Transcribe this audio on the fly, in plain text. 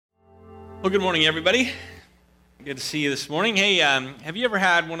Well, good morning, everybody. Good to see you this morning. Hey, have you ever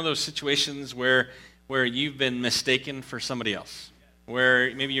had one of those situations where you've been mistaken for somebody else?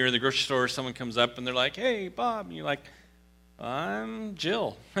 Where maybe you're in the grocery store, someone comes up and they're like, "Hey, Bob," and you're like, "I'm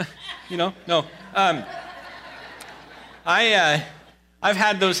Jill." No. I've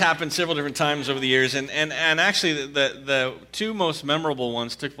had those happen several different times over the years, and actually the two most memorable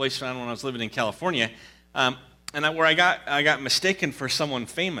ones took place when I was living in California. Where I got mistaken for someone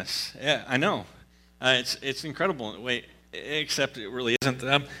famous. Yeah, I know. It's incredible in a way, except it really isn't.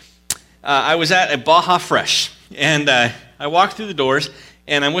 I was at a Baja Fresh, and I walked through the doors,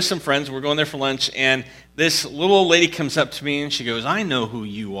 and I'm with some friends. We're going there for lunch, and this little old lady comes up to me, and she goes, "I know who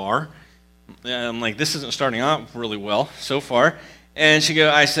you are." And I'm like, this isn't starting out really well so far. And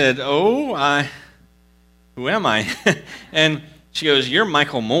I said, who am I? And she goes, "You're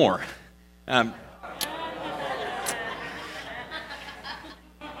Michael Moore."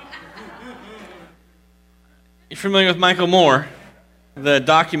 You're familiar with Michael Moore, the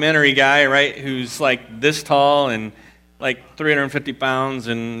documentary guy, right, who's like this tall and like 350 pounds,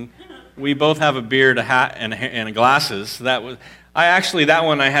 and we both have a beard, a hat, and glasses. That one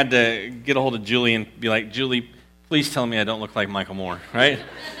I had to get a hold of Julie and be like, "Julie, please tell me I don't look like Michael Moore," right?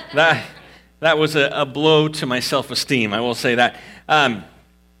 That was a blow to my self-esteem, I will say that.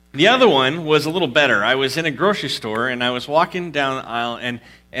 The other one was a little better. I was in a grocery store, and I was walking down the aisle,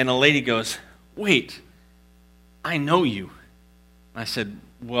 and a lady goes, "Wait, I know you." I said,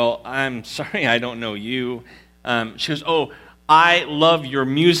 "Well, I'm sorry, I don't know you." She goes, "Oh, I love your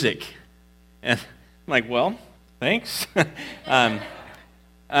music." And I'm like, "Well, thanks." She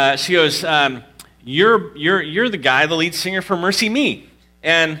goes, "You're the guy, the lead singer for Mercy Me."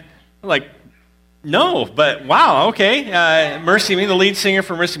 And I'm like, "No, but wow, okay." Mercy Me, the lead singer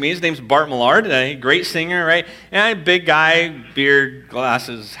for Mercy Me, his name's Bart Millard, a great singer, right? And big guy, beard,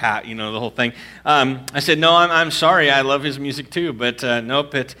 glasses, hat, the whole thing. I said, "No, I'm sorry, I love his music too, but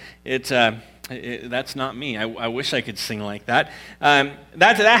nope, that's not me. I wish I could sing like that."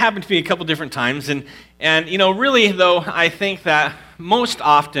 That happened to me a couple different times, and really though, I think that most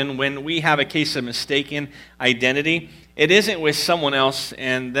often when we have a case of mistaken identity, it isn't with someone else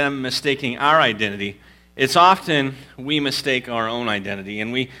and them mistaking our identity. It's often we mistake our own identity,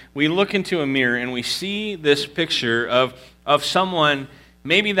 and we look into a mirror and we see this picture of someone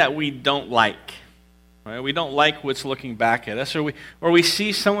maybe that we don't like. Right? We don't like what's looking back at us, or we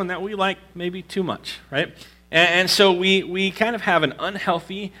see someone that we like maybe too much, right? And so we kind of have an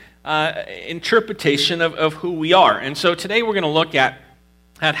unhealthy interpretation of who we are. And so today we're going to look at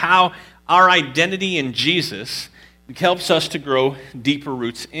how our identity in Jesus helps us to grow deeper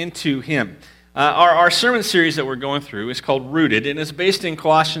roots into Him. Our sermon series that we're going through is called Rooted, and it's based in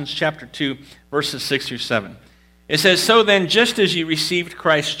Colossians chapter 2, verses 6 through 7. It says, "So then, just as you received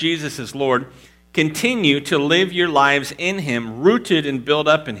Christ Jesus as Lord, continue to live your lives in Him, rooted and built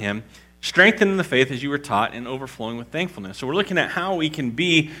up in Him, strengthened in the faith as you were taught, and overflowing with thankfulness." So we're looking at how we can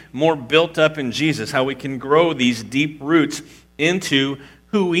be more built up in Jesus, how we can grow these deep roots into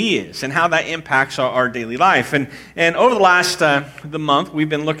who He is, and how that impacts our daily life. And over the last the month, we've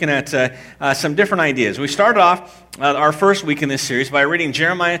been looking at some different ideas. We started off our first week in this series by reading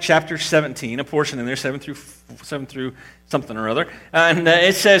Jeremiah chapter 17, a portion in there, 7 through something or other. And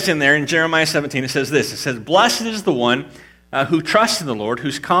it says in there, in Jeremiah 17, it says this. It says, "Blessed is the one who trusts in the Lord,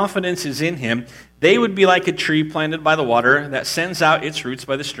 whose confidence is in Him. They would be like a tree planted by the water that sends out its roots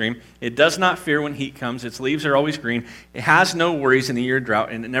by the stream. It does not fear when heat comes. Its leaves are always green. It has no worries in the year of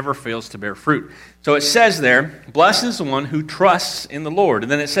drought, and it never fails to bear fruit." So it says there, blessed is the one who trusts in the Lord.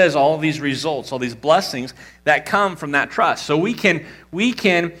 And then it says all these results, all these blessings that come from that trust. So we can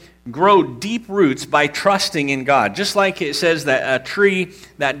grow deep roots by trusting in God. Just like it says that a tree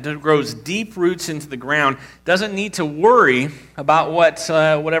that grows deep roots into the ground doesn't need to worry about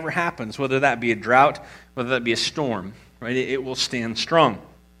whatever happens, whether that be a drought, whether that be a storm, right? It will stand strong.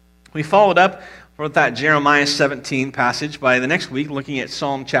 We followed up with that Jeremiah 17 passage by the next week looking at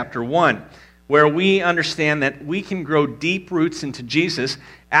Psalm chapter 1, where we understand that we can grow deep roots into Jesus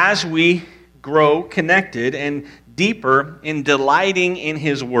as we grow connected and deeper in delighting in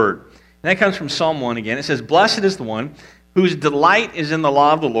His Word. And that comes from Psalm 1 again. It says, "Blessed is the one whose delight is in the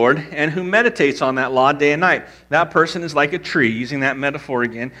law of the Lord, and who meditates on that law day and night." That person is like a tree, using that metaphor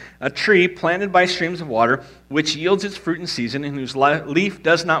again, a tree planted by streams of water, which yields its fruit in season, and whose leaf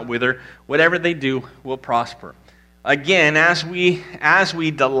does not wither. Whatever they do will prosper. Again, as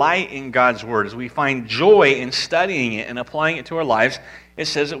we delight in God's Word, as we find joy in studying it and applying it to our lives, it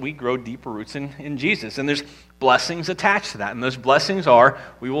says that we grow deeper roots in Jesus. And there's blessings attached to that. And those blessings are,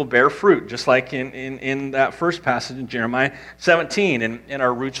 we will bear fruit, just like in that first passage in Jeremiah 17. And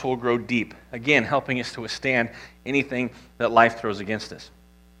our roots will grow deep, again, helping us to withstand anything that life throws against us.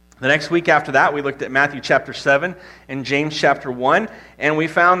 The next week after that, we looked at Matthew chapter 7 and James chapter 1, and we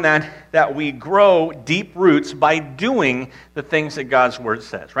found that we grow deep roots by doing the things that God's Word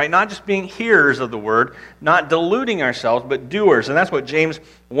says, right? Not just being hearers of the Word, not deluding ourselves, but doers. And that's what James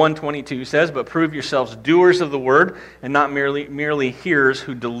 1:22 says, but prove yourselves doers of the Word and not merely hearers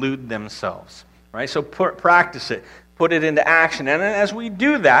who delude themselves, right? So practice it, put it into action. And as we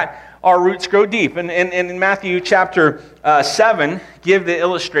do that, our roots grow deep. And in Matthew chapter 7, give the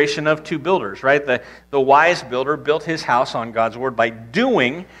illustration of two builders, right? The wise builder built his house on God's Word by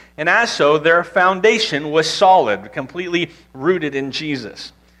doing, and as so, their foundation was solid, completely rooted in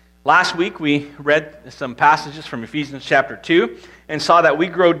Jesus. Last week, we read some passages from Ephesians chapter 2 and saw that we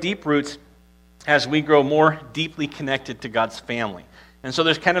grow deep roots as we grow more deeply connected to God's family. And so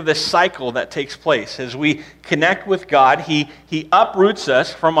there's kind of this cycle that takes place. As we connect with God, He uproots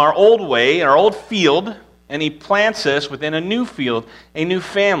us from our old way, our old field, and He plants us within a new field, a new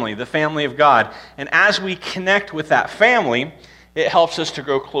family, the family of God. And as we connect with that family, it helps us to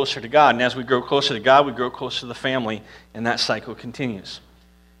grow closer to God. And as we grow closer to God, we grow closer to the family, and that cycle continues.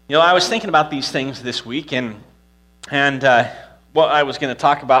 You know, I was thinking about these things this week, and what I was going to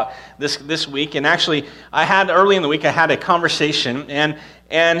talk about this week, and actually, early in the week, I had a conversation, and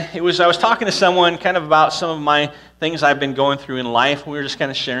I was talking to someone kind of about some of my things I've been going through in life. We were just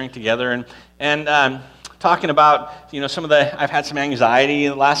kind of sharing together, and talking about, I've had some anxiety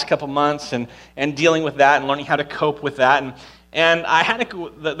in the last couple months, and dealing with that, and learning how to cope with that, and I had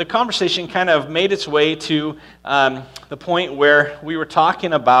the conversation kind of made its way to the point where we were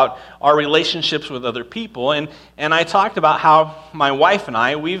talking about our relationships with other people, and I talked about how my wife and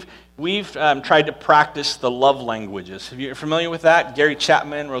I, we've tried to practice the love languages. Are you familiar with that? Gary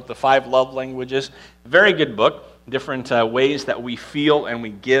Chapman wrote the 5 Love Languages. Very good book. Different ways that we feel and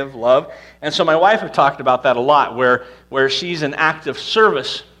we give love. And so my wife have talked about that a lot, where she's an act of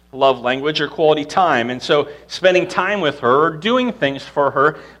service love language or quality time. And so spending time with her or doing things for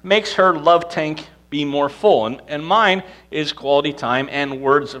her makes her love tank be more full. And mine is quality time and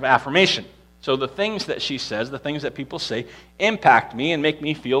words of affirmation. So the things that she says, the things that people say, impact me and make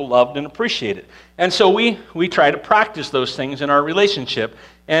me feel loved and appreciated. And so we try to practice those things in our relationship.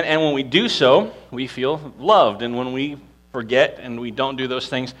 And when we do so, we feel loved. And when we forget and we don't do those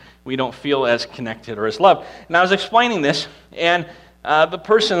things, we don't feel as connected or as loved. And I was explaining this, and the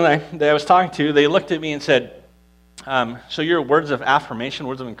person that I was talking to, they looked at me and said, so you're a words of affirmation,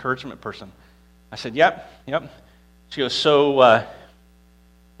 words of encouragement person? I said, yep. She goes, so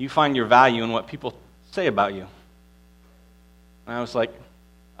you find your value in what people say about you? And I was like,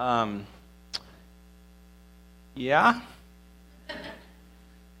 yeah.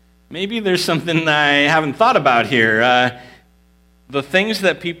 Maybe there's something I haven't thought about here. The things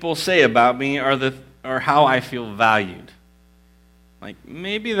that people say about me are how I feel valued. Like,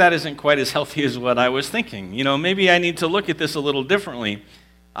 maybe that isn't quite as healthy as what I was thinking. Maybe I need to look at this a little differently.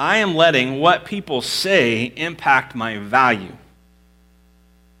 I am letting what people say impact my value.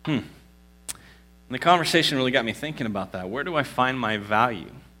 And the conversation really got me thinking about that. Where do I find my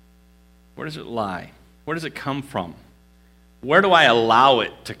value? Where does it lie? Where does it come from? Where do I allow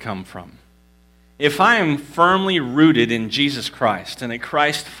it to come from? If I am firmly rooted in Jesus Christ and a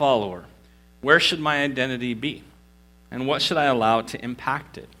Christ follower, where should my identity be? And what should I allow to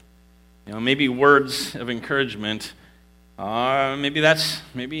impact it? Maybe words of encouragement, maybe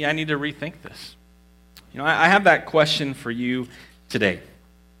I need to rethink this. I have that question for you today.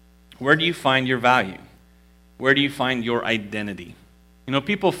 Where do you find your value? Where do you find your identity?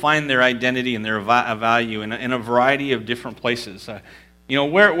 People find their identity and their value in a variety of different places.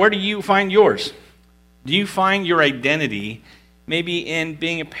 Where do you find yours? Do you find your identity maybe in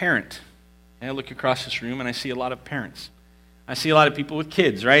being a parent? And I look across this room and I see a lot of parents. I see a lot of people with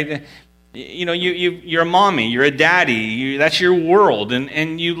kids, right? You're a mommy, you're a daddy, that's your world,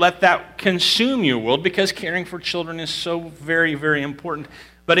 and you let that consume your world because caring for children is so very, very important.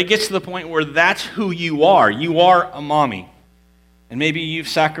 But it gets to the point where that's who you are. You are a mommy. And maybe you've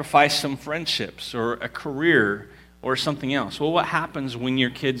sacrificed some friendships or a career or something else. Well, what happens when your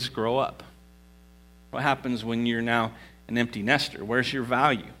kids grow up? What happens when you're now an empty nester? Where's your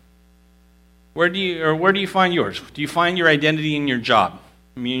value? Where do you find yours? Do you find your identity in your job?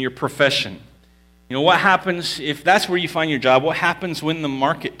 In your profession? What happens if that's where you find your job? What happens when the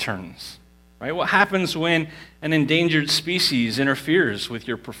market turns? right? What happens when an endangered species interferes with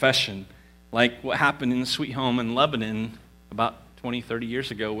your profession, like what happened in Sweet Home in Lebanon about 20, 30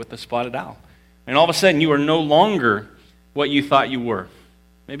 years ago with the spotted owl? And all of a sudden, you are no longer what you thought you were.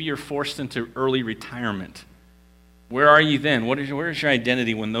 Maybe you're forced into early retirement. Where are you then? Where's your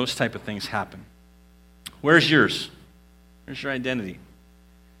identity when those type of things happen? Where's yours? Where's your identity?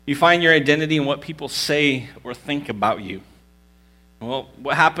 You find your identity in what people say or think about you. Well,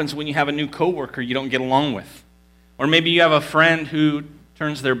 what happens when you have a new coworker you don't get along with? Or maybe you have a friend who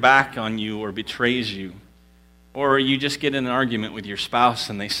turns their back on you or betrays you. Or you just get in an argument with your spouse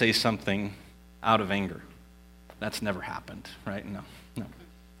and they say something out of anger. That's never happened, right? No.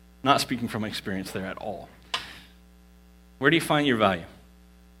 Not speaking from experience there at all. Where do you find your value?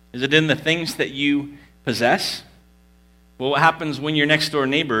 Is it in the things that you possess? Well, what happens when your next door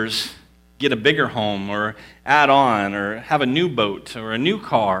neighbors get a bigger home or add on or have a new boat or a new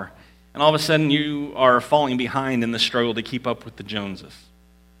car, and all of a sudden you are falling behind in the struggle to keep up with the Joneses?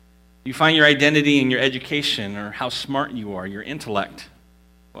 Do you find your identity in your education or how smart you are, your intellect?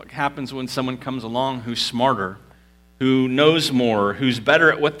 What happens when someone comes along who's smarter, who knows more, who's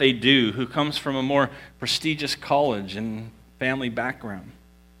better at what they do, who comes from a more prestigious college and family background?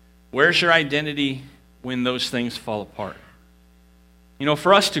 Where's your identity when those things fall apart? You know,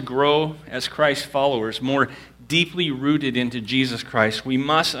 for us to grow as Christ followers, more deeply rooted into Jesus Christ, we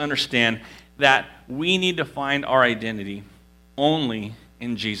must understand that we need to find our identity only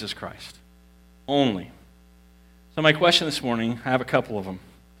in Jesus Christ. Only. So my question this morning, I have a couple of them,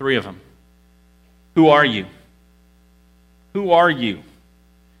 3 of them. Who are you? Who are you?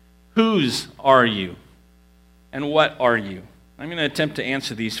 Whose are you? And what are you? I'm going to attempt to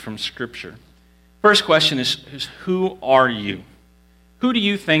answer these from Scripture. First question is who are you? Who do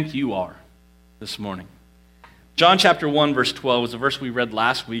you think you are this morning? John chapter 1, verse 12 was a verse we read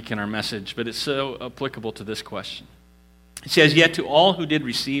last week in our message, but it's so applicable to this question. It says, "Yet to all who did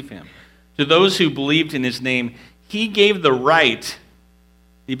receive him, to those who believed in his name, he gave the right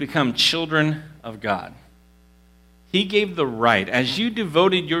to become children of God." He gave the right. As you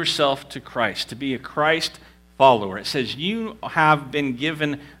devoted yourself to Christ, to be a Christ follower, it says you have been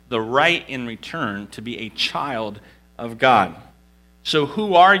given the right in return to be a child of God. So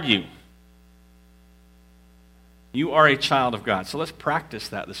who are you? You are a child of God. So let's practice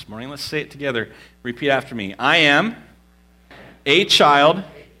that this morning. Let's say it together. Repeat after me. I am a child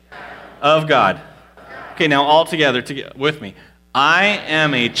of God. Okay, now all together with me. I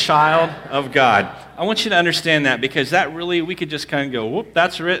am a child of God. I want you to understand that, because that really, we could just kind of go, whoop,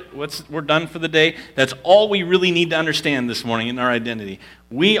 that's it. We're done for the day. That's all we really need to understand this morning in our identity.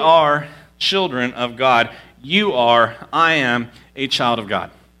 We are children of God. You are, I am a child of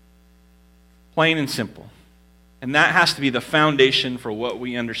God. Plain and simple. And that has to be the foundation for what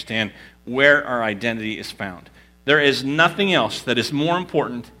we understand, where our identity is found. There is nothing else that is more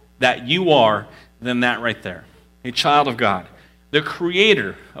important that you are than that right there. A child of God. The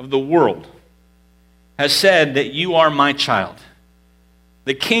creator of the world has said that you are my child.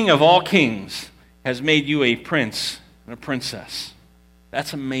 The King of all kings has made you a prince and a princess.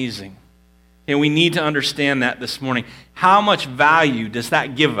 That's amazing. And we need to understand that this morning. How much value does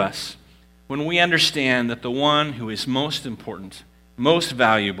that give us when we understand that the one who is most important, most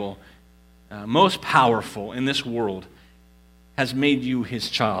valuable, most powerful in this world has made you his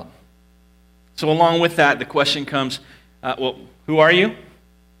child? So along with that, the question comes, who are you?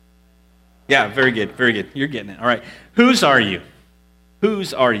 Yeah, very good, very good. You're getting it. All right. Whose are you?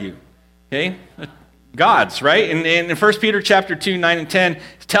 Whose are you? Okay? God's, right? In 1 Peter chapter 2, 9 and 10, it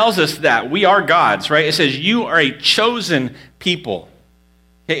tells us that we are God's, right? It says you are a chosen people.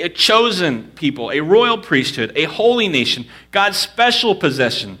 Okay? A chosen people, a royal priesthood, a holy nation, God's special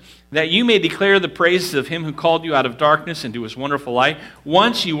possession, that you may declare the praises of him who called you out of darkness into his wonderful light.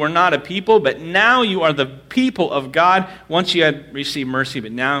 Once you were not a people, but now you are the people of God. Once you had received mercy,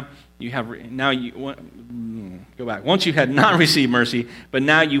 but now you have, Once you had not received mercy, but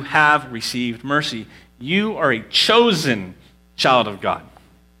now you have received mercy. You are a chosen child of God.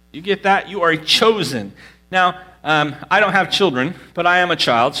 You get that? You are a chosen. Now, I don't have children, but I am a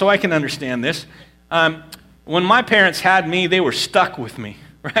child, so I can understand this. When my parents had me, they were stuck with me.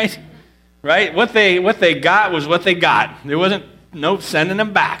 Right? Right? What they got was what they got. There wasn't no sending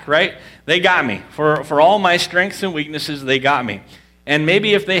them back, right? They got me. For all my strengths and weaknesses, they got me. And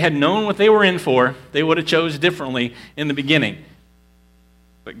maybe if they had known what they were in for, they would have chose differently in the beginning.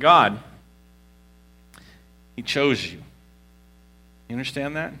 But God, he chose you. You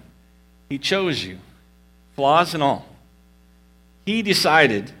understand that? He chose you. Flaws and all. He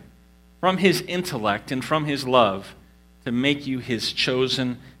decided from his intellect and from his love to make you his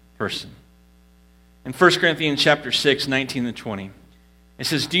chosen person. In 1 Corinthians chapter 6, 19 and 20, it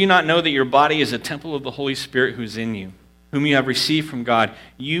says, "Do you not know that your body is a temple of the Holy Spirit who's in you, whom you have received from God?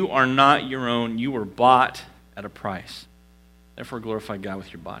 You are not your own. You were bought at a price. Therefore glorify God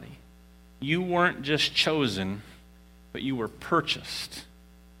with your body." You weren't just chosen, but you were purchased.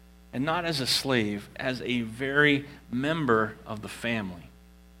 And not as a slave, as a very member of the family.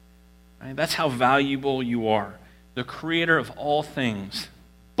 Right? That's how valuable you are. The Creator of all things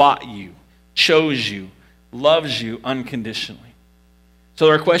bought you, chose you, loves you unconditionally. So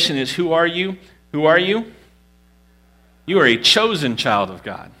our question is, who are you? Who are you? You are a chosen child of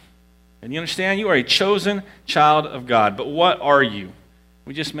God. And you understand? You are a chosen child of God. But what are you?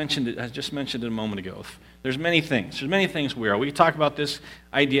 We just mentioned it. I just mentioned it a moment ago. There's many things. There's many things we are. We could talk about this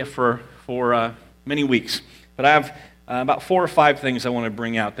idea for many weeks. But I have about 4 or 5 things I want to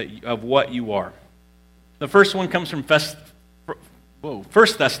bring out of what you are. The first one comes from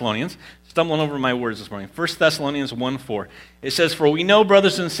 1 Thessalonians. Stumbling over my words this morning. 1 Thessalonians 1:4. It says, "For we know,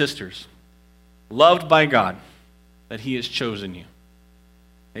 brothers and sisters, loved by God, that He has chosen you."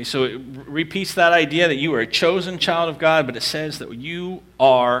 Okay, so it repeats that idea that you are a chosen child of God, but it says that you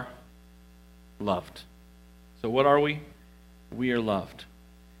are loved. So what are we? We are loved.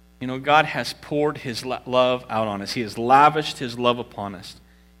 You know, God has poured His love out on us. He has lavished His love upon us.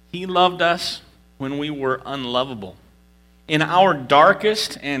 He loved us when we were unlovable. In our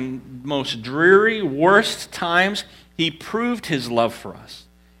darkest and most dreary, worst times, He proved His love for us.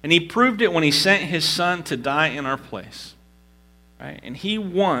 And He proved it when He sent His Son to die in our place. Right? And He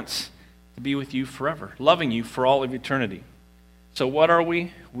wants to be with you forever, loving you for all of eternity. So what are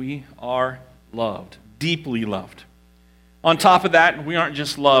we? We are loved, deeply loved. On top of that, we aren't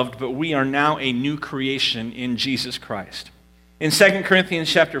just loved, but we are now a new creation in Jesus Christ. In 2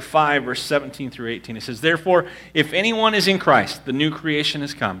 Corinthians chapter 5, verse 17 through 18, it says, "Therefore, if anyone is in Christ, the new creation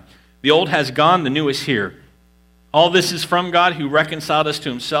has come. The old has gone, the new is here. All this is from God, who reconciled us to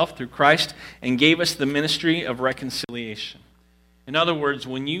Himself through Christ and gave us the ministry of reconciliation." In other words,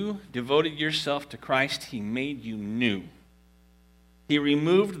 when you devoted yourself to Christ, He made you new. He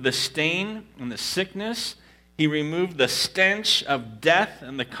removed the stain and the sickness. He removed the stench of death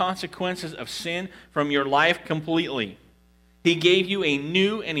and the consequences of sin from your life completely. He gave you a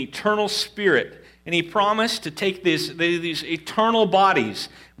new and eternal spirit, and He promised to take these eternal bodies,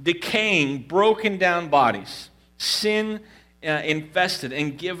 decaying, broken down bodies, sin infested,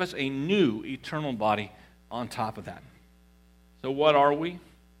 and give us a new eternal body on top of that. So what are we?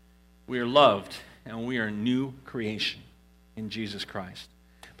 We are loved, and we are a new creation in Jesus Christ.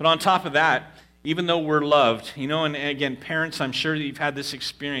 But on top of that, even though we're loved, you know, and again, parents, I'm sure that you've had this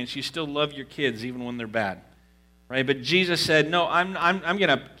experience, you still love your kids even when they're bad. Right? But Jesus said, no, I'm going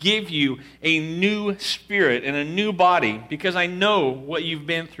to give you a new spirit and a new body because I know what you've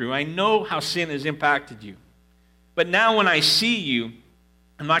been through. I know how sin has impacted you. But now when I see you,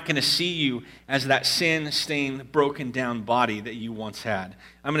 I'm not going to see you as that sin-stained, broken-down body that you once had.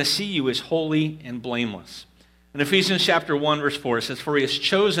 I'm going to see you as holy and blameless. In Ephesians chapter 1, verse 4, it says, "For He has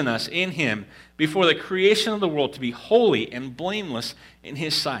chosen us in Him before the creation of the world to be holy and blameless in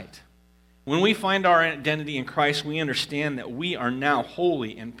His sight." When we find our identity in Christ, we understand that we are now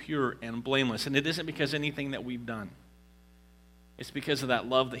holy and pure and blameless. And it isn't because of anything that we've done. It's because of that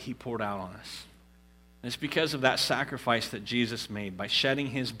love that He poured out on us. And it's because of that sacrifice that Jesus made by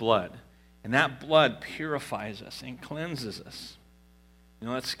shedding His blood. And that blood purifies us and cleanses us. You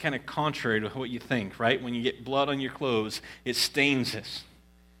know, that's kind of contrary to what you think, right? When you get blood on your clothes, it stains us.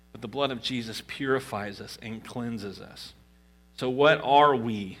 But the blood of Jesus purifies us and cleanses us. So what are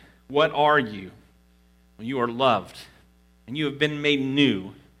we? What are you? Well, you are loved, and you have been made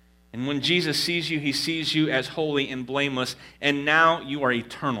new. And when Jesus sees you, He sees you as holy and blameless, and now you are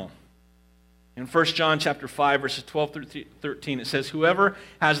eternal. In 1 John chapter 5, verses 12 through 13, it says, "Whoever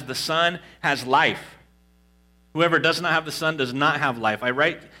has the Son has life. Whoever does not have the Son does not have life. I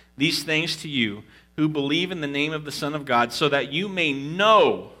write these things to you who believe in the name of the Son of God, so that you may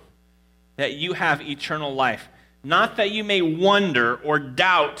know that you have eternal life. Not that you may wonder or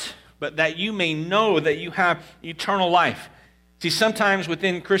doubt, but that you may know that you have eternal life." See, sometimes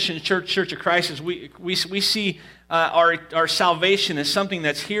within Christian Church of Christ, we see our salvation as something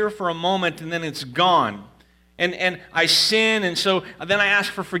that's here for a moment and then it's gone. And I sin, and so then I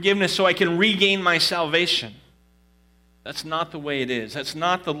ask for forgiveness so I can regain my salvation. That's not the way it is. That's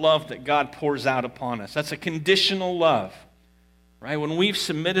not the love that God pours out upon us. That's a conditional love. Right? When we've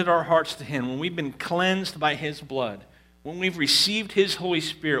submitted our hearts to Him, when we've been cleansed by His blood, when we've received His Holy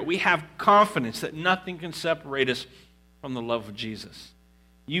Spirit, we have confidence that nothing can separate us from the love of Jesus.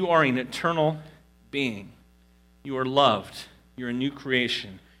 You are an eternal being. You are loved. You're a new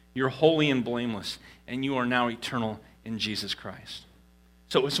creation. You're holy and blameless. and you are now eternal in Jesus Christ.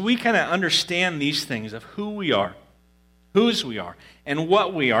 So as we kind of understand these things of who we are, whose we are, and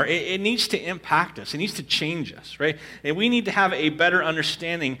what we are, it needs to impact us. It needs to change us, right? And we need to have a better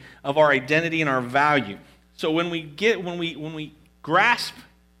understanding of our identity and our value. So when we grasp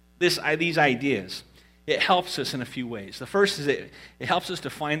these ideas, it helps us in a few ways. The first is it helps us to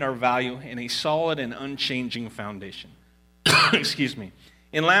find our value in a solid and unchanging foundation. Excuse me.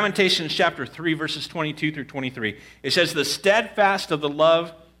 In Lamentations chapter 3, verses 22 through 23, it says, "The steadfast of the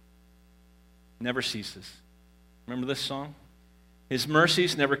love never ceases." Remember this song? "His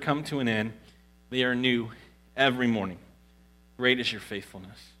mercies never come to an end. They are new every morning. Great is your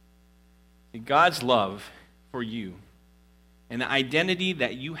faithfulness." See, God's love for you and the identity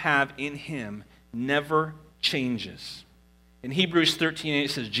that you have in him never changes. In Hebrews 13:8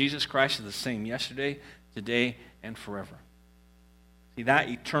 it says, "Jesus Christ is the same yesterday, today, and forever." See, that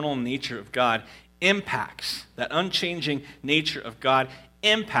eternal nature of God impacts, that unchanging nature of God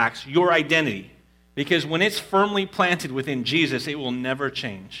impacts your identity. Because when it's firmly planted within Jesus, it will never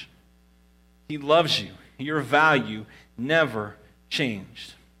change. He loves you. Your value never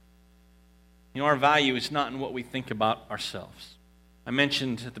changed. You know, our value is not in what we think about ourselves. I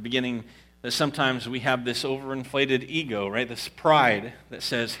mentioned at the beginning that sometimes we have this overinflated ego, right? This pride that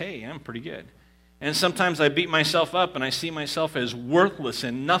says, hey, I'm pretty good. And sometimes I beat myself up and I see myself as worthless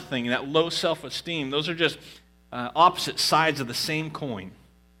and nothing, that low self-esteem. Those are just opposite sides of the same coin.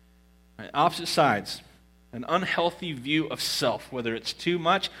 Right? Opposite sides. An unhealthy view of self, whether it's too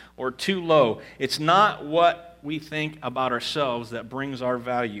much or too low. It's not what we think about ourselves that brings our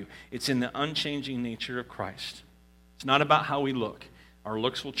value. It's in the unchanging nature of Christ. It's not about how we look. Our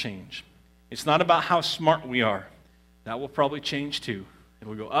looks will change. It's not about how smart we are. That will probably change too.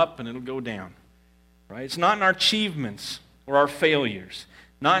 It'll go up and it'll go down. Right? It's not in our achievements or our failures.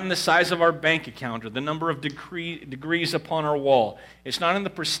 Not in the size of our bank account or the number of degrees upon our wall. It's not in the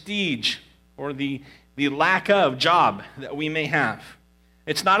prestige or the lack of job that we may have.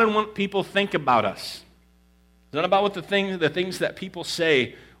 It's not in what people think about us. It's not about what the things that people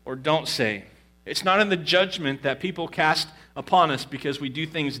say or don't say. It's not in the judgment that people cast upon us because we do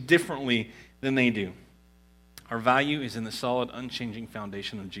things differently than they do. Our value is in the solid, unchanging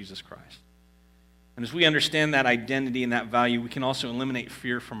foundation of Jesus Christ. And as we understand that identity and that value, we can also eliminate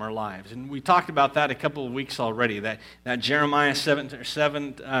fear from our lives. And we talked about that a couple of weeks already, that Jeremiah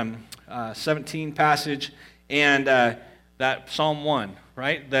 17 passage and that Psalm 1,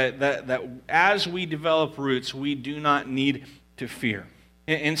 right? That as we develop roots, we do not need to fear.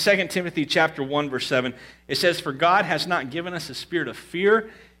 In 2 Timothy chapter 1, verse 7, it says, "For God has not given us a spirit of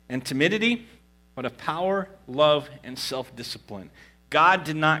fear and timidity, but of power, love, and self-discipline." God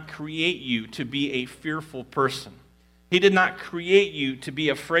did not create you to be a fearful person. He did not create you to be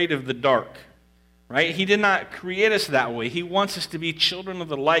afraid of the dark, right? He did not create us that way. He wants us to be children of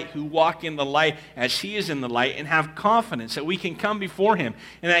the light who walk in the light as he is in the light and have confidence that we can come before him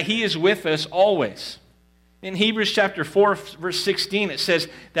and that he is with us always. In Hebrews chapter 4, verse 16, it says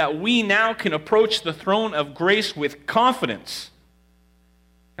that we now can approach the throne of grace with confidence.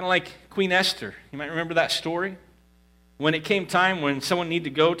 Kind of like Queen Esther. You might remember that story. When it came time when someone needed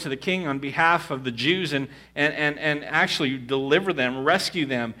to go to the king on behalf of the Jews and actually deliver them, rescue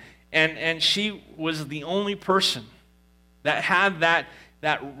them, and she was the only person that had that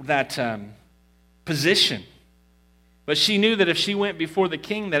position. But she knew that if she went before the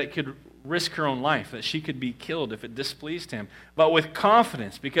king, that it could risk her own life, that she could be killed if it displeased him. But with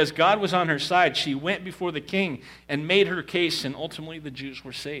confidence, because God was on her side, she went before the king and made her case, and ultimately the Jews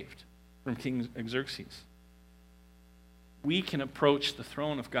were saved from King Xerxes. We can approach the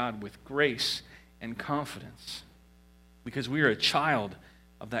throne of God with grace and confidence because we are a child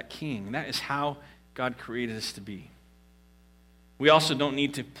of that king. That is how God created us to be. We also don't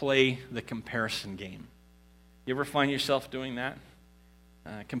need to play the comparison game. You ever find yourself doing that?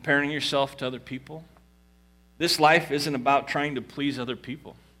 Comparing yourself to other people? This life isn't about trying to please other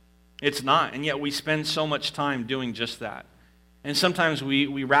people. It's not, and yet we spend so much time doing just that. And sometimes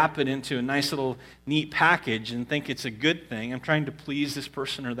we wrap it into a nice little neat package and think it's a good thing. I'm trying to please this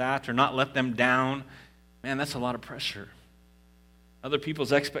person or that or not let them down. Man, that's a lot of pressure. Other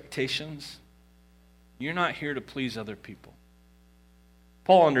people's expectations. You're not here to please other people.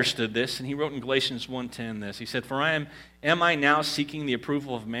 Paul understood this, and he wrote in Galatians 1:10 this. He said, "For am I now seeking the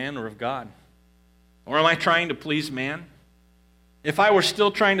approval of man or of God? Or am I trying to please man? If I were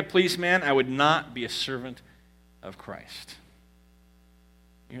still trying to please man, I would not be a servant of Christ."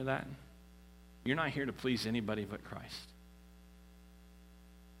 You hear that? You're not here to please anybody but Christ.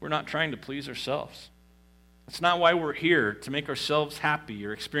 We're not trying to please ourselves. That's not why we're here, to make ourselves happy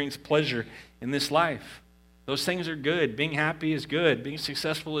or experience pleasure in this life. Those things are good. Being happy is good. Being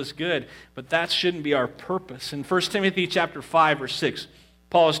successful is good. But that shouldn't be our purpose. In 1 Timothy chapter 5, verse 6,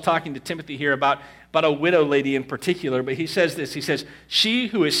 Paul is talking to Timothy here about a widow lady in particular, but he says this. He says, she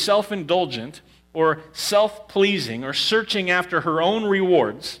who is self-indulgent or self-pleasing or searching after her own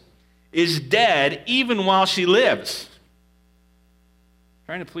rewards is dead even while she lives.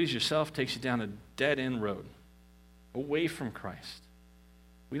 Trying to please yourself takes you down a dead-end road, away from Christ.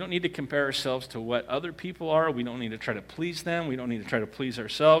 We don't need to compare ourselves to what other people are. We don't need to try to please them. We don't need to try to please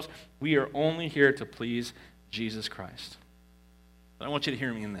ourselves. We are only here to please Jesus Christ. But I want you to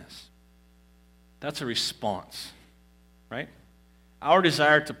hear me in this. That's a response, right? Our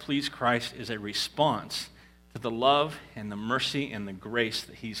desire to please Christ is a response to the love and the mercy and the grace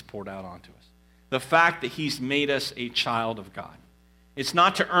that he's poured out onto us. The fact that he's made us a child of God. It's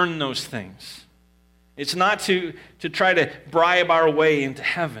not to earn those things. It's not to try to bribe our way into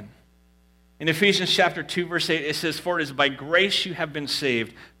heaven. In Ephesians chapter 2, verse 8, it says, for it is by grace you have been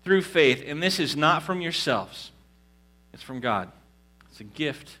saved through faith, and this is not from yourselves. It's from God. It's a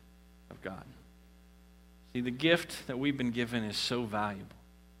gift of God. See, the gift that we've been given is so valuable.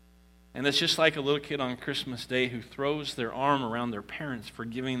 And it's just like a little kid on Christmas Day who throws their arm around their parents for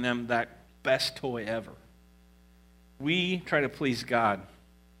giving them that best toy ever. We try to please God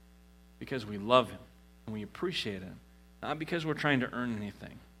because we love him and we appreciate him, not because we're trying to earn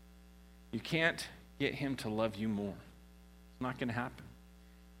anything. You can't get him to love you more. It's not going to happen.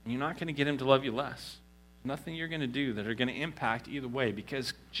 And you're not going to get him to love you less. There's nothing you're going to do that are going to impact either way,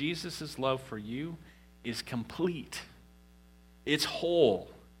 because Jesus' love for you is complete. It's whole.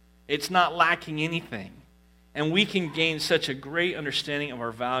 It's not lacking anything. And we can gain such a great understanding of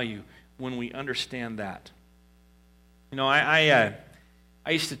our value when we understand that. You know, I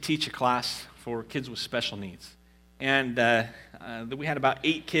used to teach a class for kids with special needs. And we had about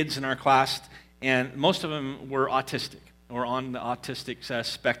 8 kids in our class, and most of them were autistic or on the autistic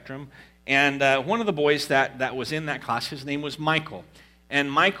spectrum. And one of the boys that was in that class, his name was Michael.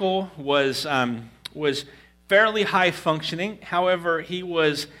 And Michael was fairly high functioning. However, he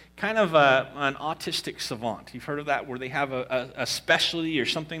was kind of an autistic savant. You've heard of that, where they have a specialty or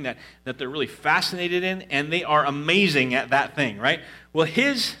something that they're really fascinated in, and they are amazing at that thing, right? Well,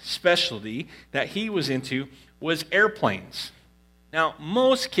 his specialty that he was into was airplanes. Now,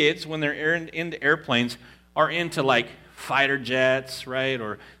 most kids, when they're into airplanes, are into like fighter jets, right?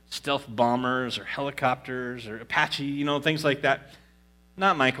 Or stealth bombers or helicopters or Apache, you know, things like that.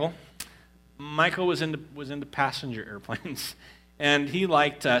 Not Michael. Michael was into passenger airplanes. And he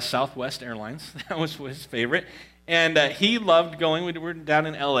liked Southwest Airlines. That was his favorite. And he loved going, we were down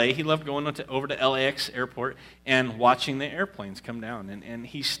in L.A., he loved going over to LAX airport and watching the airplanes come down. And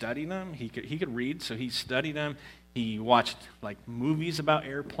he studied them. He could read, so he studied them. He watched like movies about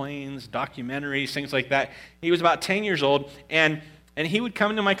airplanes, documentaries, things like that. He was about 10 years old, and he would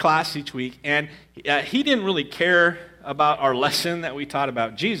come into my class each week, and he didn't really care about our lesson that we taught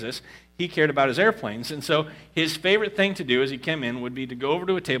about Jesus. He cared about his airplanes. And so his favorite thing to do as he came in would be to go over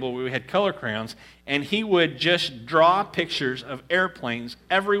to a table where we had color crayons, and he would just draw pictures of airplanes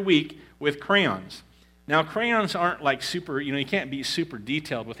every week with crayons. Now, crayons aren't like super, you can't be super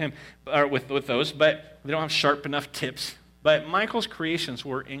detailed with him, or with those, but they don't have sharp enough tips. But Michael's creations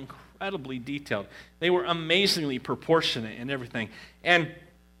were incredibly detailed. They were amazingly proportionate and everything. And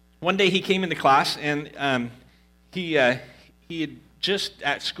one day he came into class, and he had just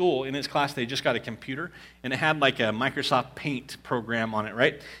at school, in his class, they just got a computer, and it had like a Microsoft Paint program on it,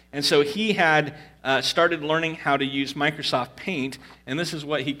 right? And so he had started learning how to use Microsoft Paint, and this is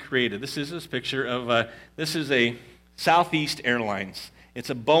what he created. This is his picture of, this is a Southeast Airlines.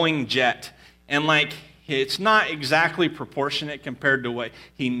 It's a Boeing jet, and like, it's not exactly proportionate compared to what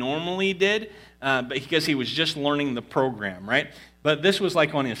he normally did, but because he was just learning the program, right? But this was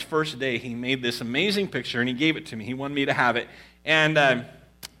like on his first day, he made this amazing picture, and he gave it to me. He wanted me to have it. And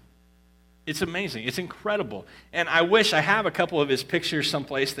it's amazing. It's incredible. And I wish I have a couple of his pictures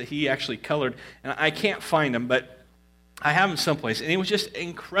someplace that he actually colored. And I can't find them, but I have them someplace. And it was just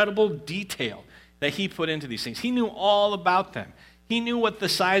incredible detail that he put into these things. He knew all about them. He knew what the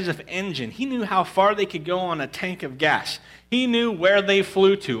size of engine. He knew how far they could go on a tank of gas. He knew where they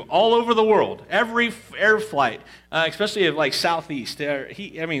flew to all over the world, every air flight, especially of like Southwest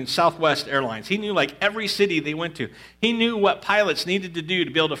Airlines. He knew like every city they went to. He knew what pilots needed to do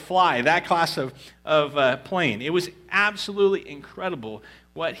to be able to fly that class of plane. It was absolutely incredible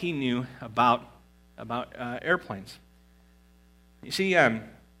what he knew about airplanes. You see,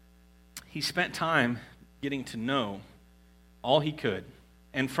 he spent time getting to know all he could.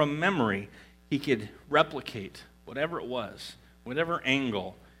 And from memory, he could replicate whatever it was, whatever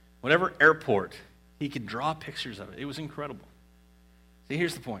angle, whatever airport, he could draw pictures of it. It was incredible. See,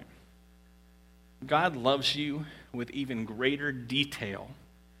 here's the point. God loves you with even greater detail,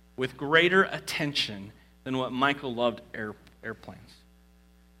 with greater attention than what Michael loved airplanes.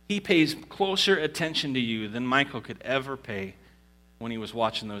 He pays closer attention to you than Michael could ever pay when he was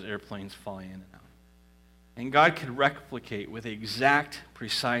watching those airplanes fly in and out. And God could replicate with exact,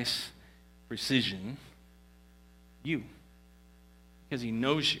 precise precision you. Because he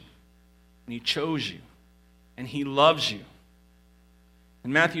knows you, and he chose you, and he loves you.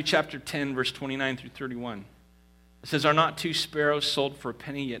 In Matthew chapter 10, verse 29 through 31, it says, "Are not 2 sparrows sold for a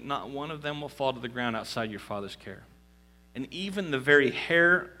penny, yet not one of them will fall to the ground outside your Father's care? And even the very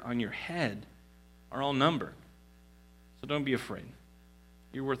hair on your head are all numbered. So don't be afraid.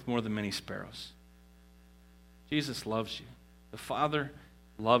 You're worth more than many sparrows." Jesus loves you. The Father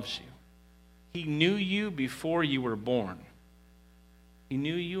loves you. He knew you before you were born. He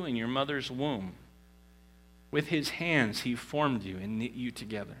knew you in your mother's womb. With his hands, he formed you and knit you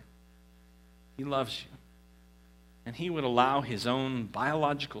together. He loves you. And he would allow his own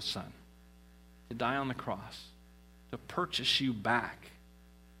biological son to die on the cross, to purchase you back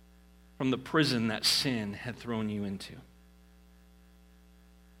from the prison that sin had thrown you into.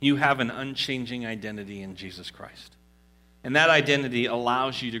 You have an unchanging identity in Jesus Christ. And that identity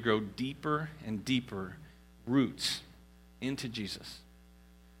allows you to grow deeper and deeper roots into Jesus.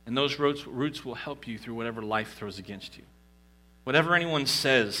 And those roots will help you through whatever life throws against you. Whatever anyone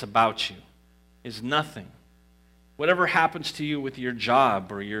says about you is nothing. Whatever happens to you with your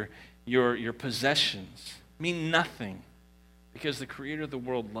job or your possessions mean nothing, because the Creator of the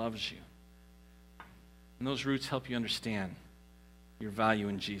world loves you. And those roots help you understand your value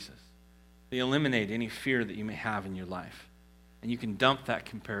in Jesus. They eliminate any fear that you may have in your life. And you can dump that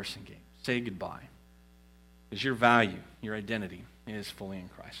comparison game. Say goodbye. Because your value, your identity, is fully in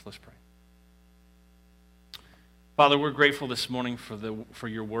Christ. Let's pray. Father, we're grateful this morning for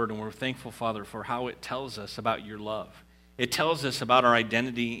your word, and we're thankful, Father, for how it tells us about your love. It tells us about our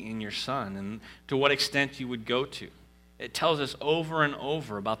identity in your Son and to what extent you would go to. It tells us over and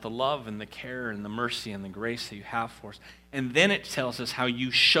over about the love and the care and the mercy and the grace that you have for us. And then it tells us how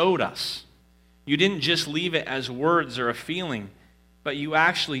you showed us. You didn't just leave it as words or a feeling, but you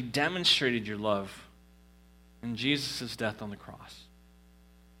actually demonstrated your love in Jesus' death on the cross.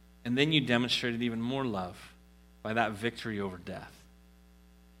 And then you demonstrated even more love by that victory over death.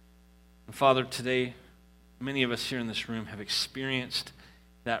 And Father, today, many of us here in this room have experienced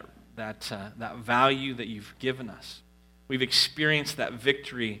that value that you've given us. We've experienced that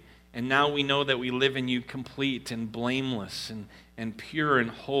victory, and now we know that we live in you complete and blameless and pure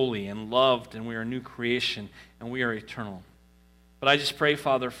and holy and loved, and we are a new creation, and we are eternal. But I just pray,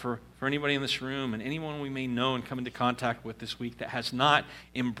 Father, for anybody in this room and anyone we may know and come into contact with this week that has not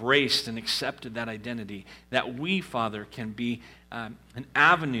embraced and accepted that identity, that we, Father, can be an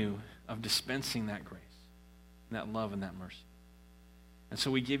avenue of dispensing that grace, and that love and that mercy. And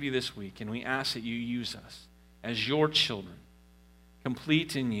so we give you this week, and we ask that you use us as your children,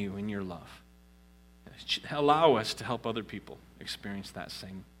 complete in you and your love. Allow us to help other people experience that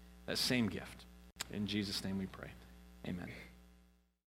same gift. In Jesus' name we pray. Amen.